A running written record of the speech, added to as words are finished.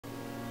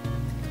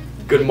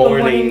Good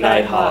morning,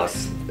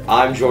 Nighthawks.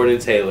 I'm Jordan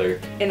Taylor.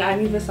 And I'm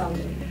Eva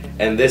Solomon.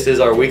 And this is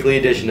our weekly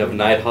edition of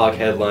Nighthawk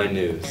Headline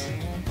News.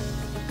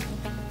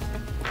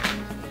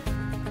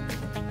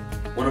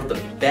 One of the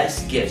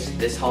best gifts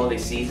this holiday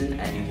season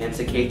at New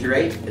Hampshire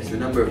K-8 is the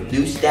number of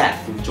new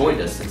staff who've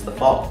joined us since the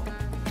fall.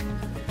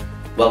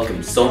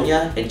 Welcome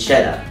Sonia and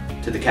Cheta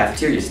to the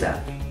cafeteria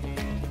staff.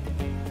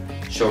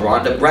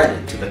 Sharonda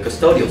Brennan to the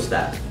custodial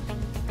staff.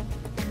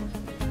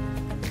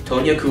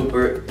 Tonya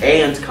Cooper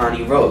and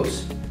Connie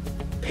Rose,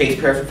 paid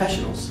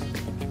paraprofessionals.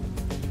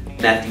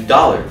 Matthew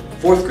Dollar,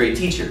 4th grade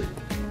teacher.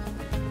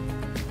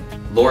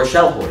 Laura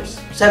Shellhorse,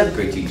 7th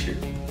grade teacher.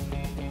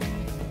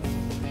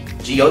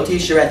 Giotti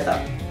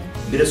Sharetta,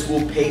 middle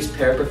school PACE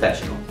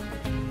paraprofessional.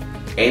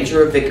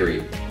 Andrea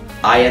Vickery,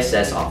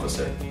 ISS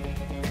officer.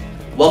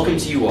 Welcome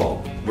to you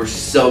all. We're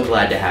so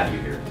glad to have you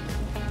here.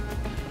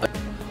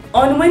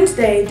 On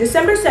Wednesday,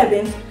 December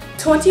 7th,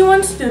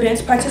 21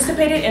 students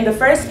participated in the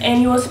first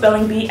annual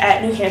spelling bee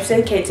at New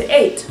Hampshire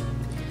K-8.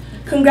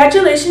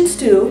 Congratulations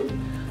to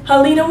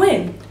Helena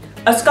Nguyen,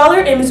 a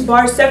scholar in Ms.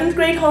 Barr's 7th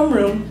grade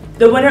homeroom,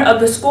 the winner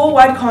of the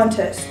school-wide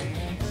contest,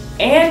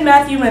 and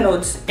Matthew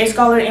Reynolds, a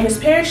scholar in Ms.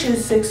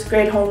 Parrish's 6th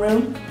grade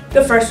homeroom,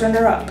 the first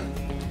runner-up.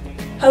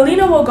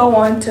 Helena will go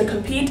on to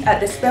compete at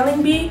the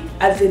spelling bee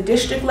at the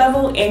district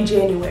level in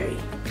January.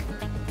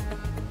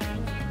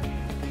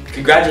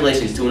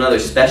 Congratulations to another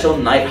special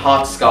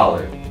Nighthawk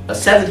scholar, a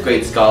 7th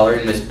grade scholar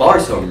in Ms.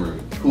 Barr's homeroom,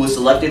 who was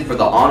selected for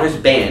the honors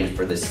band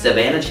for the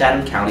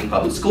Savannah-Chatham County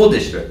Public School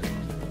District.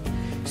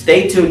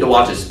 Stay tuned to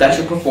watch a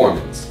special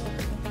performance.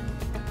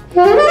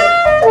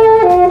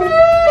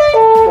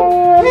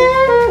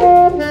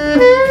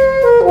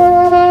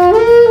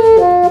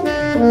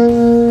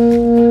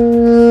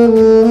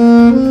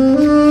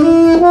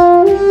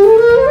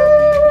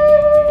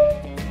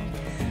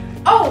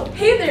 Oh,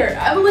 hey there,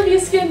 I'm Olivia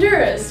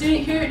Scandura, a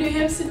student here at New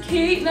Hampshire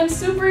K-8, and I'm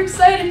super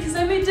excited because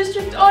I made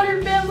District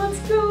Honor Band. Let's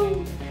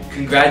go!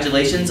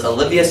 Congratulations,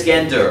 Olivia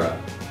Scandura.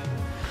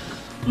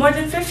 More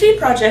than 50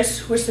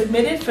 projects were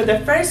submitted for the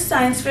first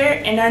science fair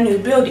in our new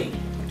building.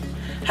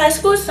 High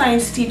school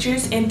science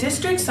teachers and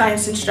district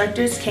science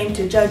instructors came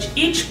to judge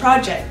each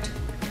project.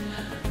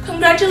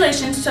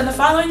 Congratulations to the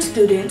following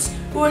students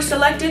who were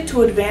selected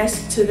to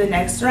advance to the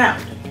next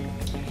round.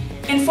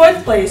 In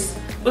 4th place,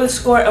 with a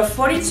score of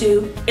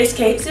 42, is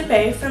Kate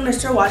Zipe from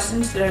Mr.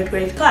 Watson's 3rd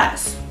grade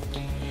class.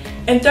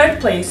 In 3rd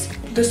place,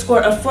 with a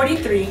score of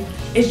 43,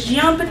 is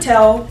Jian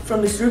Patel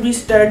from Ms.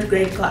 Ruby's 3rd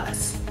grade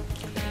class.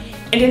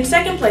 And in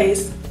 2nd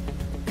place,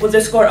 with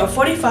a score of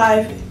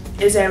 45,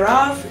 is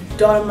Arav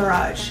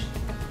Dharmaraj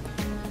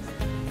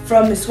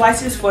from Ms.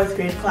 Weiss's 4th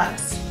grade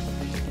class.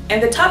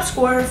 And the top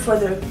scorer for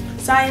the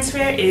science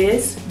fair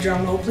is,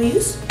 drumroll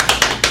please,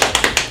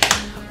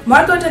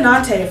 Marco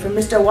Donante from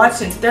Mr.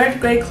 Watson's 3rd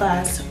grade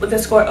class with a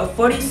score of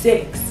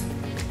 46.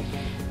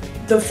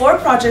 The 4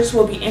 projects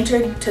will be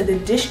entered to the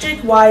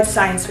district-wide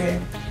science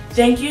fair.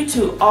 Thank you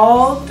to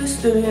all the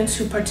students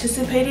who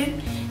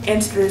participated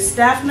and to the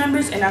staff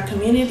members in our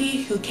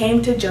community who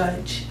came to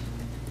judge.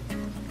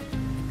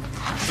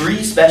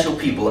 3 special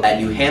people at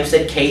New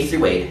Hampshire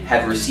K-8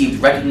 have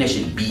received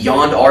recognition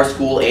beyond our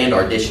school and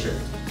our district.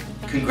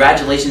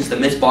 Congratulations to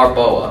Ms.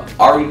 Barboa,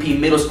 REP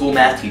middle school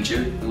math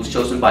teacher, who was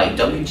chosen by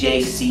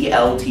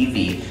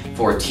WJCL-TV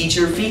for a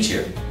teacher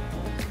feature.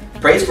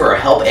 Praise for her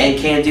help and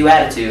can-do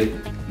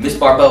attitude. Ms.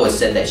 Barboa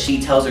said that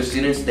she tells her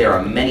students there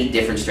are many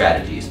different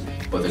strategies,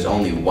 but there's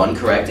only one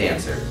correct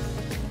answer.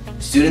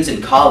 Students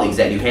and colleagues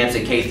at New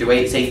Hampshire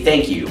K-8 say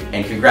thank you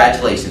and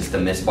congratulations to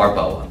Ms.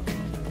 Barboa.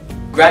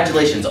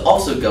 Congratulations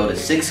also go to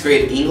 6th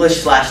grade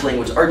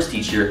English/language arts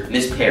teacher,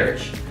 Ms.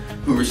 Parrish,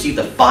 who received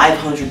a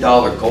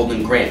 $500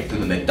 golden grant through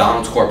the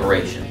McDonald's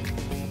Corporation.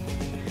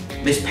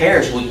 Ms.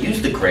 Parrish will use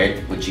the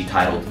grant, which she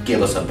titled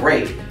Give Us a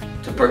Break,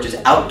 to purchase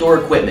outdoor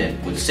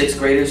equipment which 6th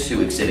graders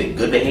who exhibit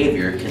good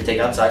behavior can take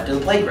outside to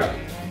the playground.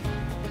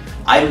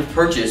 Items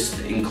purchased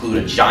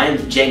include a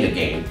giant Jenga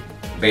game,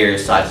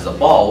 various sizes of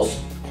balls,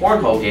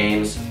 cornhole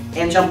games,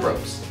 and jump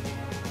ropes.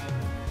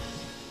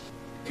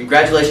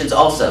 Congratulations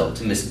also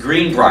to Ms.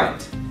 Green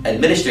Bryant,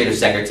 Administrative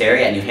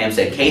Secretary at New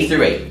Hampshire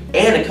K-8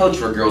 and a coach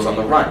for Girls on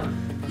the Run,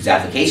 whose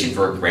application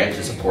for a grant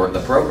to support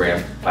the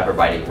program by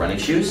providing running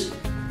shoes,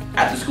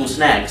 after-school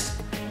snacks,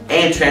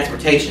 and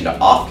transportation to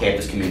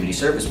off-campus community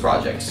service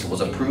projects was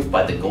approved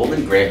by the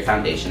Golden Grant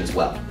Foundation as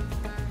well.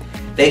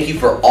 Thank you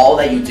for all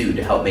that you do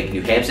to help make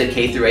New Hampshire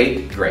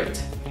K-8 great.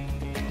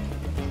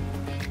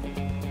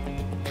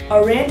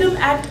 A random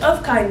act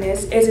of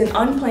kindness is an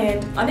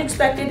unplanned,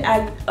 unexpected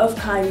act of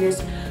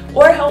kindness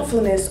or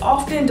helpfulness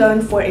often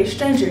done for a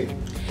stranger.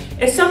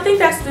 It's something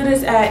that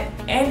students at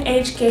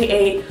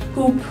NHHS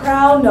who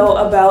proud know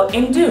about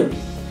and do.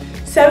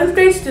 7th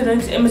grade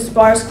students in Ms.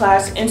 Barr's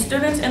class and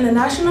students in the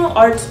National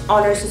Arts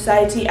Honor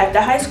Society at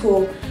the high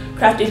school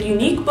crafted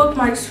unique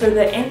bookmarks for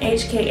the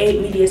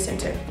NHHS Media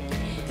Center.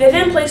 They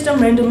then placed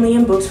them randomly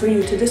in books for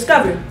you to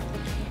discover.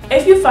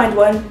 If you find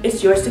one,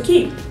 it's yours to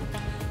keep.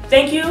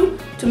 Thank you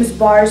to Ms.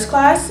 Barr's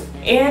class,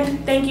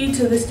 and thank you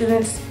to the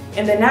students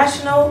in the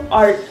National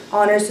Art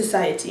Honor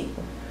Society.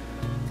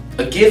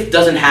 A gift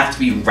doesn't have to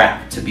be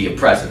wrapped to be a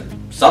present.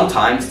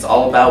 Sometimes it's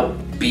all about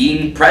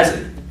being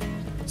present.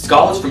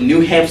 Scholars from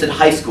New Hampstead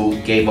High School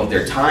gave up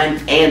their time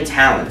and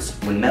talents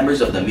when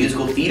members of the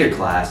musical theater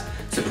class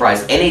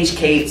surprised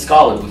NHK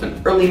scholars with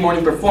an early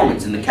morning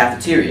performance in the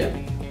cafeteria.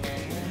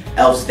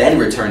 Elves then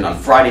returned on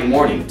Friday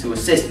morning to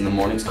assist in the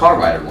morning's car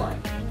rider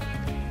line.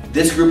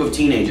 This group of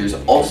teenagers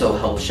also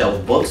helped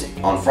shelve books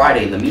on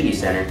Friday in the media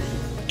center,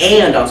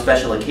 and on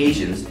special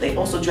occasions, they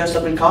also dressed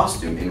up in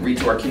costume and read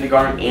to our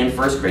kindergarten and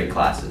first grade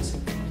classes.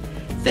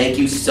 Thank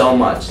you so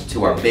much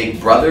to our big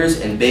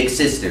brothers and big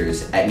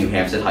sisters at New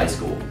Hampstead High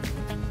School.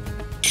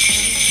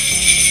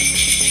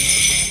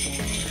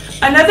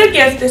 Another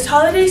gift this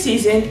holiday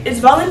season is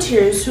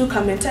volunteers who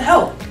come in to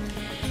help.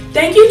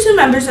 Thank you to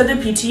members of the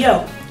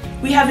PTO.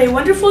 We have a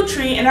wonderful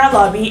tree in our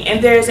lobby,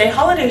 and there is a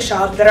holiday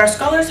shop that our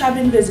scholars have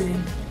been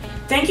visiting.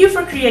 Thank you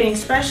for creating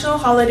special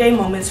holiday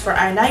moments for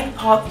our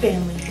Nighthawk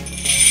family.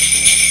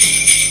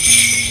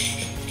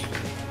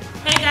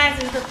 Hey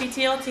guys, it's the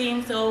PTO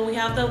team. So we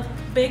have the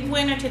big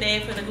winner today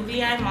for the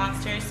Googly Eye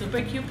Monster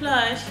Super Cute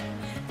Plush.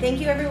 Thank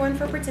you everyone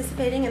for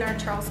participating in our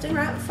Charleston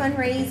Wrap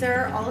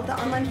fundraiser. All of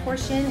the online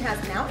portion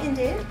has now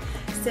ended,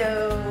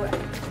 so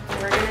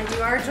we're going to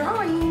do our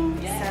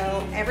drawing.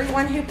 So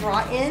everyone who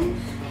brought in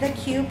the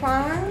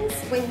coupons,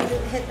 when you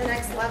hit the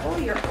next level,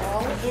 you're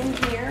all in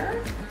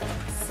here.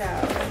 So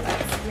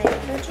let's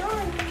make the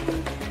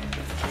drawing.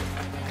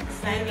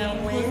 And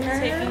the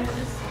winner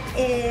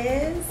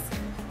is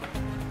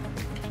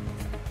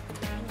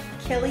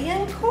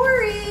Killian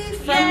Corey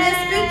from Miss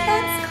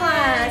Bouquet's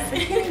class,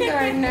 a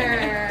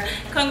kindergartner.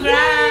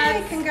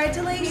 Congrats! Yay,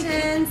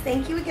 congratulations.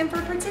 Thank you again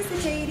for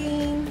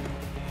participating.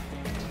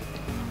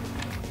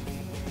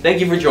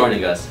 Thank you for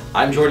joining us.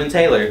 I'm Jordan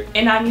Taylor.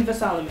 And I'm Eva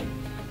Solomon.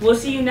 We'll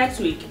see you next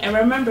week, and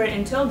remember,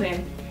 until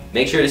then,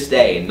 Make sure to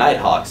stay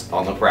Nighthawks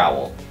on the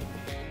prowl.